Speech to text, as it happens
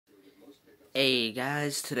Hey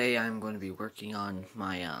guys, today I'm going to be working on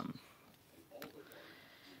my,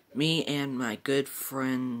 me and my good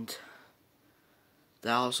friend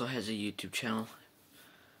that also has a YouTube channel.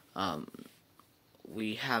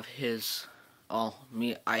 We have his,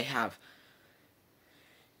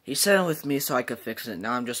 he sent it with me so I could fix it.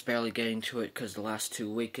 Now I'm just barely getting to it because the last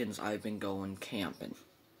 2 weekends I've been going camping.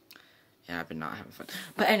 And I've been not having fun.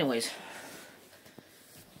 But anyways,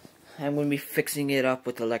 I'm going to be fixing it up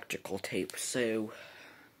with electrical tape, so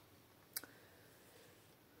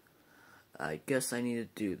I guess I need to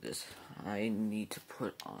do this. I need to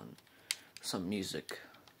put on some music.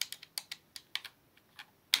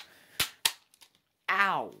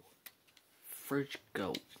 Ow! Fridge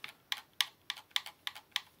goat.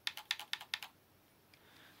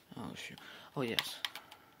 Oh shoot. Oh yes.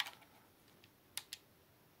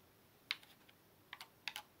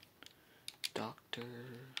 Doctor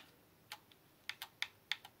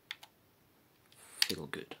Feel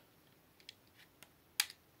Good.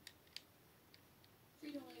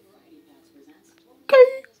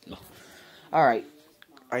 Okay. Alright.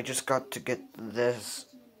 I just got to get this.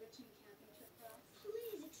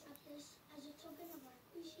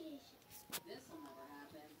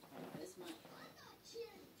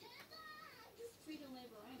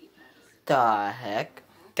 The heck?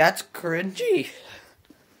 That's cringy.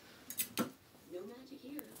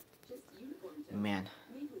 Man.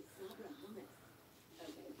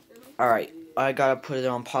 Alright, I gotta put it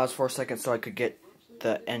on pause for a second so I could get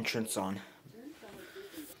the entrance on.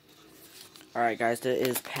 Alright guys, it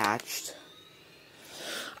is patched.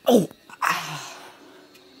 Oh!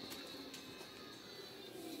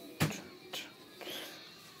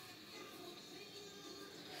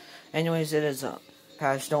 Anyways, it is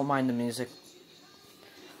patched. Don't mind the music.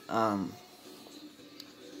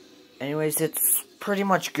 Anyways, it's pretty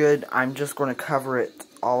much good. I'm just going to cover it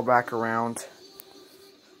all back around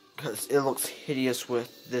because it looks hideous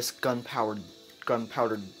with this gunpowder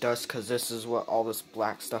dust, because this is what all this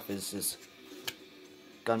black stuff is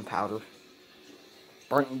gunpowder.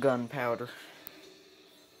 Burnt gunpowder.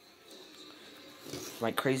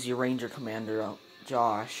 My crazy ranger commander,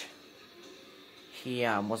 Josh, he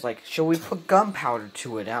was like, should we put gunpowder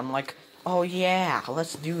to it? And I'm like, oh yeah,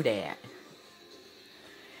 let's do that.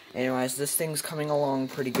 Anyways, this thing's coming along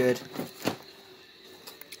pretty good.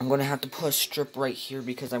 I'm going to have to put a strip right here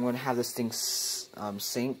because I'm going to have this thing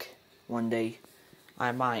sink one day.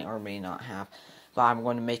 I might or may not have. But I'm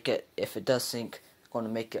going to make it, if it does sink, I'm going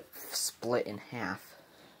to make it split in half.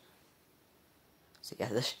 So yeah,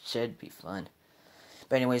 this should be fun.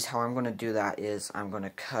 But anyways, how I'm going to do that is I'm going to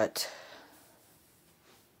cut...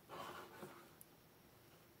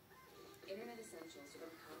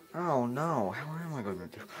 Oh no, how am I going to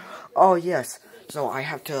do? Oh yes, so I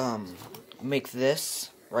have to make this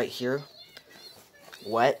right here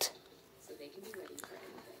wet,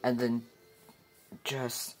 and then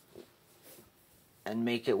and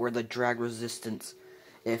make it where the drag resistance,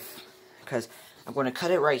 because I'm going to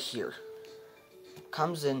cut it right here.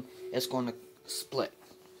 Comes in, it's going to split.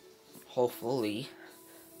 Hopefully.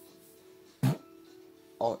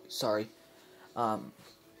 Oh, sorry.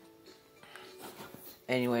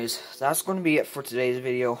 Anyways, that's going to be it for today's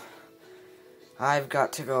video. I've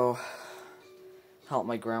got to go help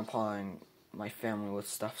my grandpa and my family with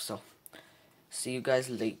stuff, so see you guys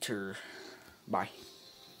later. Bye.